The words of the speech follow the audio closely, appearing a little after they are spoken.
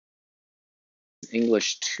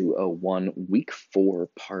English 201, week 4,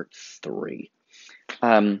 part 3.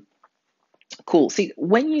 Cool. See,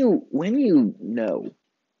 when you know,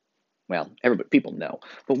 well, everybody, people know,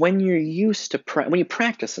 but when you're used to, when you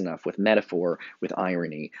practice enough with metaphor, with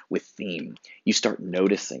irony, with theme, you start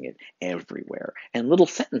noticing it everywhere. And little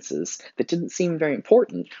sentences that didn't seem very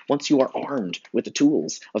important, once you are armed with the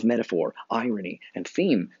tools of metaphor, irony, and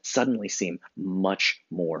theme, suddenly seem much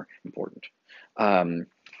more important.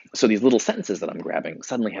 So these little sentences that I'm grabbing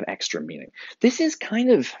suddenly have extra meaning. This is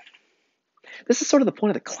sort of the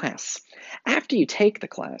point of the class. After you take the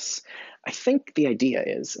class, I think the idea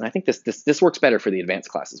is, and I think this works better for the advanced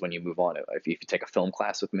classes when you move on. If you take a film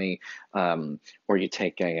class with me, or you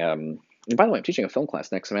take a, and by the way, I'm teaching a film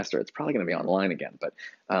class next semester. It's probably going to be online again, but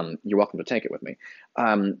you're welcome to take it with me.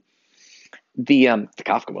 The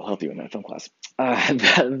Kafka will help you in that film class.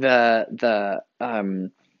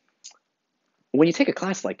 When you take a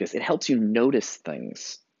class like this, it helps you notice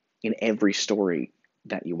things in every story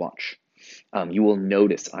that you watch. You will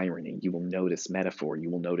notice irony, you will notice metaphor, you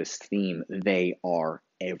will notice theme. They are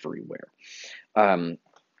everywhere.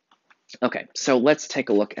 Okay, so let's take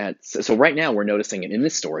a look at, so right now we're noticing it in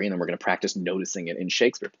this story, and then we're going to practice noticing it in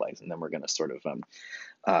Shakespeare plays, and then we're going to sort of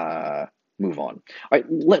move on. All right,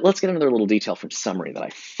 let's get another little detail from summary that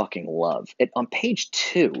I fucking love. On page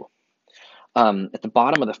 2, at the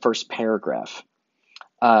bottom of the first paragraph,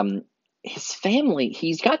 his family,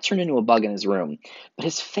 he's got turned into a bug in his room, but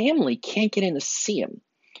his family can't get in to see him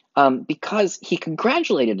because he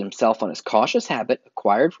congratulated himself on his cautious habit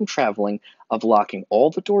acquired from traveling of locking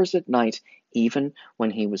all the doors at night, even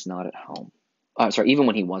when he was not at home. Even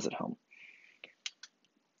when he was at home.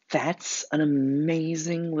 That's an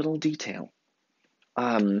amazing little detail.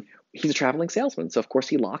 He's a traveling salesman, so of course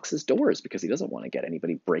he locks his doors because he doesn't want to get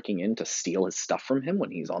anybody breaking in to steal his stuff from him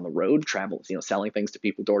when he's on the road, selling things to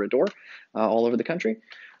people door to door all over the country.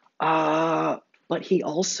 But he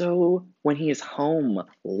also, when he is home,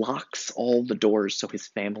 locks all the doors so his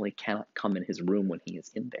family cannot come in his room when he is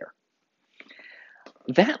in there.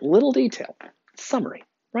 That little detail, summary,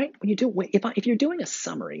 right? If you're doing a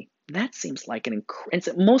summary, that seems like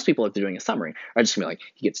most people, if they're doing a summary, are just gonna be like,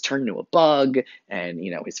 he gets turned into a bug, and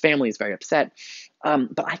his family is very upset.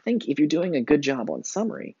 But I think if you're doing a good job on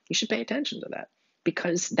summary, you should pay attention to that,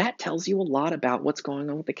 because that tells you a lot about what's going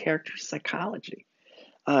on with the character's psychology.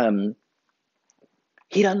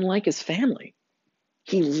 He doesn't like his family.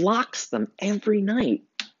 He locks them every night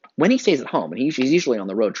when he stays at home, and he's usually on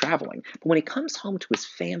the road traveling. But when he comes home to his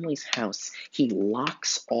family's house, he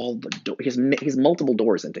locks all the doors. He has multiple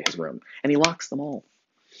doors into his room, and he locks them all.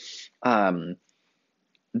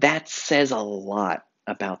 That says a lot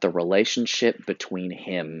about the relationship between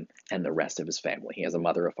him and the rest of his family. He has a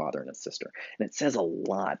mother, a father, and a sister. And it says a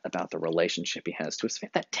lot about the relationship he has to his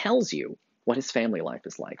family. That tells you what his family life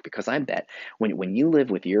is like, because I bet when you live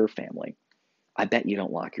with your family, I bet you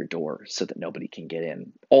don't lock your door so that nobody can get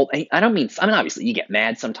in. Obviously you get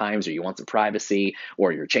mad sometimes, or you want some privacy,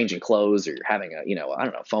 or you're changing clothes, or you're having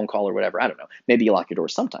a phone call or whatever. I don't know. Maybe you lock your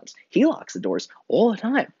doors sometimes. He locks the doors all the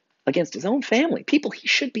time against his own family, people he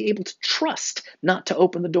should be able to trust not to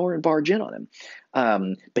open the door and barge in on him.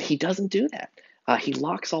 But he doesn't do that. He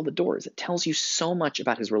locks all the doors. It tells you so much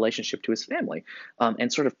about his relationship to his family,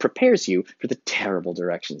 and sort of prepares you for the terrible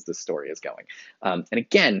directions this story is going. And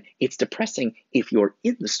again, it's depressing if you're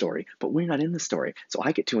in the story, but we're not in the story, so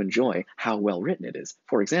I get to enjoy how well written it is.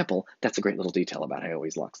 For example, that's a great little detail about how he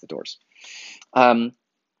always locks the doors.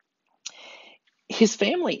 His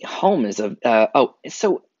family home is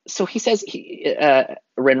So he says,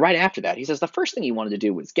 right after that, he says the first thing he wanted to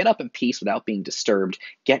do was get up in peace without being disturbed,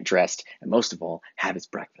 get dressed, and most of all, have his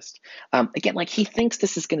breakfast. Again, like, he thinks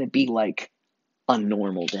this is going to be like a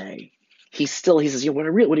normal day. He says,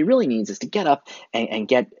 what he really needs is to get up and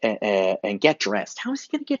get dressed. How is he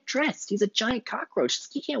going to get dressed? He's a giant cockroach.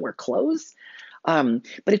 He can't wear clothes. But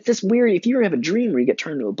it's this weird, if you ever have a dream where you get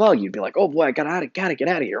turned into a bug, you'd be like, oh boy, I gotta get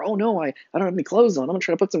out of here. Oh no, I don't have any clothes on. I'm gonna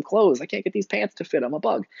try to put some clothes. I can't get these pants to fit. I'm a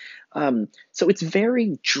bug. So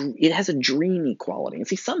it has a dreamy quality. And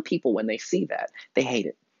see, some people, when they see that, they hate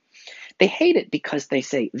it. They hate it because they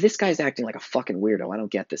say, this guy's acting like a fucking weirdo. I don't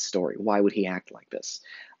get this story. Why would he act like this?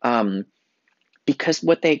 Because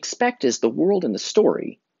what they expect is the world in the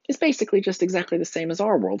story is basically just exactly the same as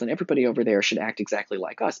our world, and everybody over there should act exactly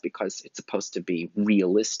like us because it's supposed to be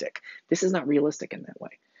realistic. This is not realistic in that way.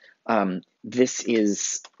 This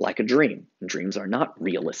is like a dream. Dreams are not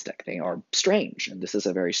realistic. They are strange, and this is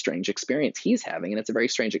a very strange experience he's having, and it's a very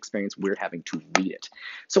strange experience we're having to read it.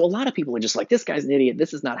 So a lot of people are just like, this guy's an idiot.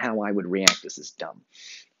 This is not how I would react. This is dumb.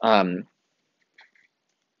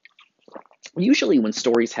 Usually when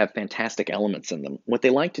stories have fantastic elements in them, what they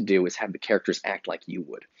like to do is have the characters act like you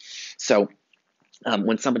would. So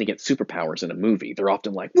when somebody gets superpowers in a movie, they're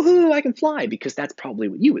often like, woohoo, I can fly, because that's probably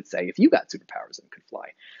what you would say if you got superpowers and could fly.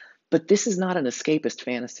 But this is not an escapist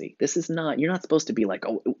fantasy. This is not, you're not supposed to be like,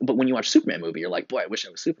 oh, but when you watch Superman movie, you're like, boy, I wish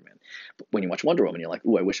I was Superman. But when you watch Wonder Woman, you're like,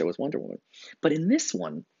 oh, I wish I was Wonder Woman. But in this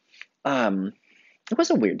one, um, it was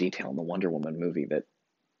a weird detail in the Wonder Woman movie that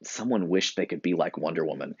someone wished they could be like Wonder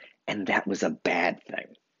Woman, and that was a bad thing.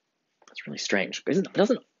 It's really strange.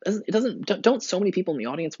 Don't so many people in the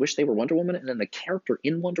audience wish they were Wonder Woman, and then the character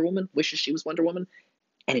in Wonder Woman wishes she was Wonder Woman,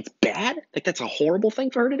 and it's bad? Like that's a horrible thing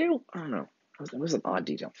for her to do? I don't know. It was an odd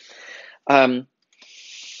detail. Um,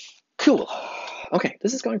 cool. Okay,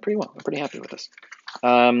 this is going pretty well. I'm pretty happy with this.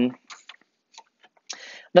 Um,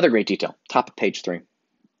 another great detail, top of page 3.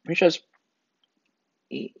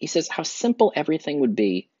 He says how simple everything would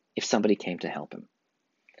be if somebody came to help him.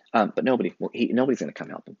 But nobody's going to come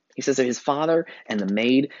help him. He says that his father and the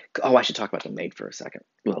maid. Oh, I should talk about the maid for a second.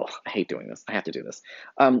 Ugh, I hate doing this. I have to do this.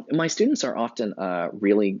 My students are often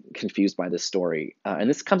really confused by this story, and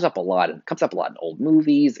this comes up a lot. It comes up a lot in old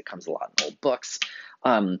movies. It comes a lot in old books.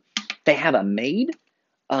 They have a maid,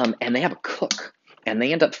 and they have a cook, and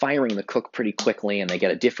they end up firing the cook pretty quickly, and they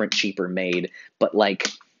get a different, cheaper maid. But like,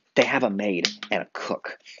 they have a maid and a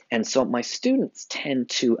cook. And so my students tend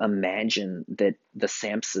to imagine that the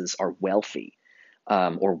Sampsons are wealthy,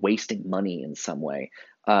 or wasting money in some way,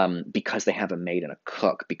 because they have a maid and a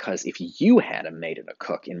cook. Because if you had a maid and a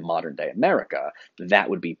cook in modern day America, that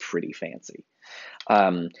would be pretty fancy.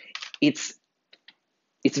 Um, it's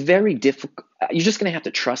it's very difficult. You're just going to have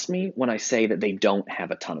to trust me when I say that they don't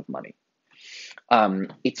have a ton of money.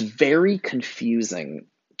 It's very confusing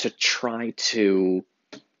to try to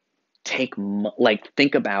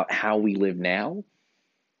think about how we live now.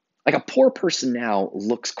 Like a poor person now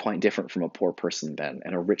looks quite different from a poor person then,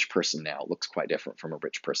 and a rich person now looks quite different from a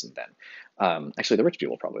rich person then. Actually, the rich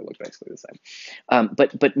people probably look basically the same.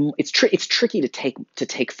 But it's tricky to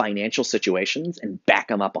take financial situations and back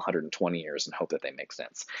them up 120 years and hope that they make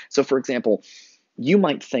sense. So, for example, you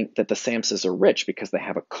might think that the Sampsons are rich because they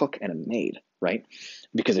have a cook and a maid, right?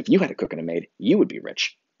 Because if you had a cook and a maid, you would be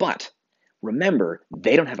rich. But remember,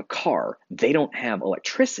 they don't have a car, they don't have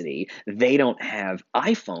electricity, they don't have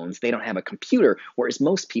iPhones, they don't have a computer, whereas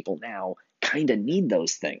most people now kind of need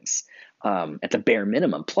those things, at the bare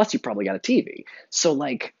minimum. Plus, you probably got a TV. So,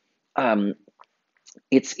 like, um,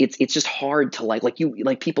 it's just hard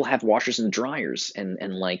to people have washers and dryers, and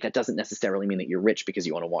like that doesn't necessarily mean that you're rich because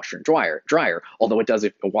you own a washer and dryer, although it does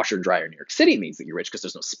if a washer and dryer in New York City means that you're rich because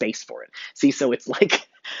there's no space for it. See, so it's like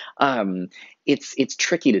it's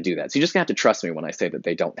tricky to do that. So you're just gonna have to trust me when I say that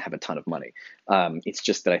they don't have a ton of money. It's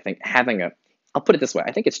just that I think I'll put it this way,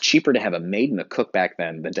 I think it's cheaper to have a maid and a cook back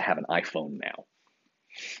then than to have an iPhone now.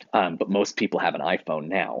 But most people have an iPhone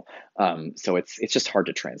now, so it's just hard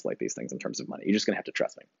to translate these things in terms of money. You're just gonna have to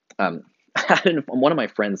trust me. One of my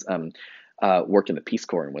friends worked in the Peace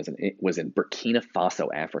Corps and was in Burkina Faso,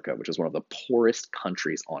 Africa, which is one of the poorest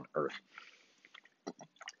countries on earth.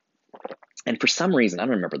 And for some reason, I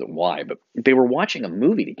don't remember why, but they were watching a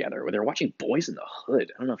movie together. They were watching Boys in the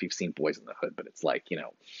Hood. I don't know if you've seen Boys in the Hood, but it's like, it's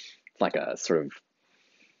like a sort of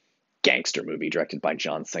gangster movie directed by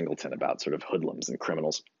John Singleton about sort of hoodlums and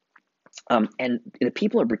criminals. And the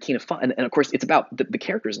people of Burkina Faso, and of course, it's about the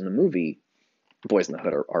characters in the movie, Boys in the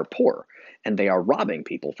Hood, are poor, and they are robbing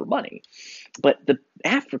people for money. But the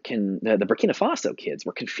Burkina Faso kids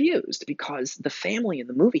were confused because the family in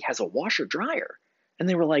the movie has a washer dryer, and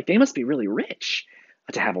they were like, they must be really rich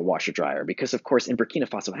to have a washer dryer, because of course in Burkina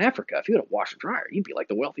Faso, Africa, if you had a washer dryer, you'd be like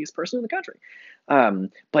the wealthiest person in the country.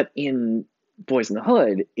 But in Boys in the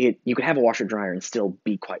Hood, you could have a washer dryer and still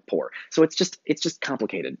be quite poor. So it's just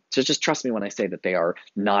complicated. So just trust me when I say that they are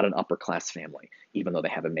not an upper class family, even though they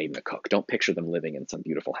have a maid and a cook. Don't picture them living in some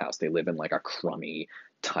beautiful house. They live in like a crummy,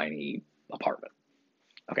 tiny apartment.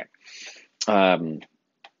 Okay.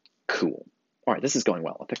 Cool. All right, this is going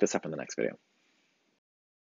well. I'll pick this up in the next video.